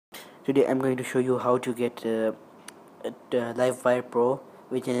Today I'm going to show you how to get Livewire Pro,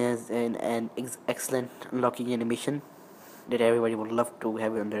 which is an excellent unlocking animation that everybody would love to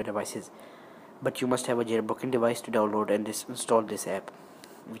have on their devices. But you must have a jailbroken device to download and install this app,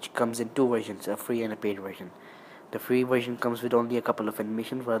 which comes in two versions, a free and a paid version. The free version comes with only a couple of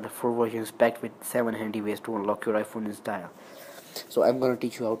animations, while the full version is packed with 7 handy ways to unlock your iPhone in style. So I'm going to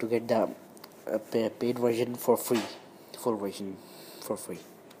teach you how to get the paid version for free, full version for free.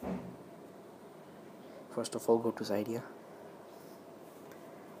 First of all, go to Cydia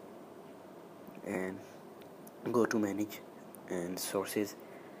and go to manage and sources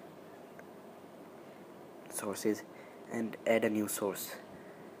and add a new source,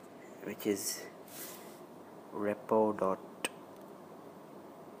 which is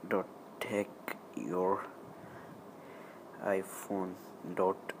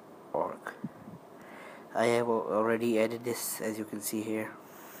repo.techyouriphone.org. I have already added this, as you can see here,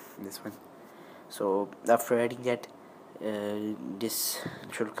 this one. So after adding that, this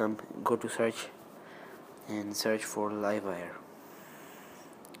should come. Go to search and search for Livewire.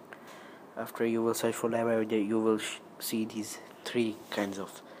 After you will search for Livewire, you will see these three kinds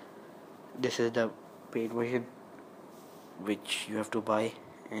of. This is the paid version, which you have to buy,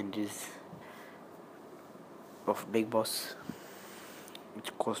 and is of Big Boss,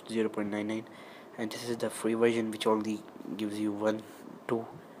 which costs 0.99, and this is the free version, which only gives you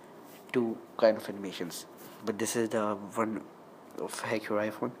two kind of animations. But this is the one of Hack Your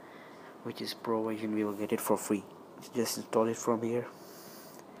iPhone, which is Pro version. We will get it for free. Just install it from here.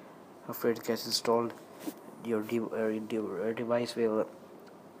 After it gets installed, your device will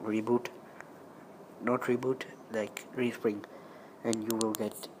reboot, not reboot, like respring, and you will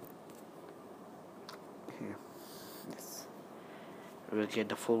get here. Yes, you will get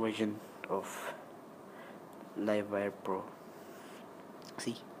the full version of Livewire Pro.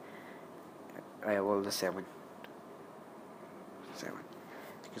 See, I have all the seven. You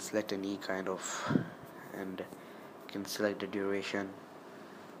can select any kind of, and you can select the duration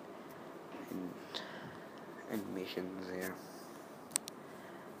and animations there.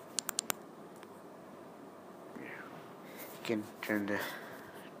 You can turn the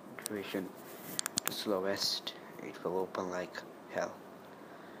duration to slowest. It will open like hell.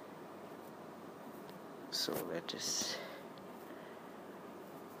 So let us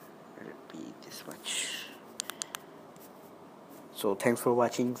repeat this much. So thanks for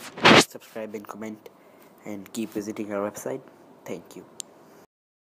watching. Subscribe and comment, and keep visiting our website. Thank you.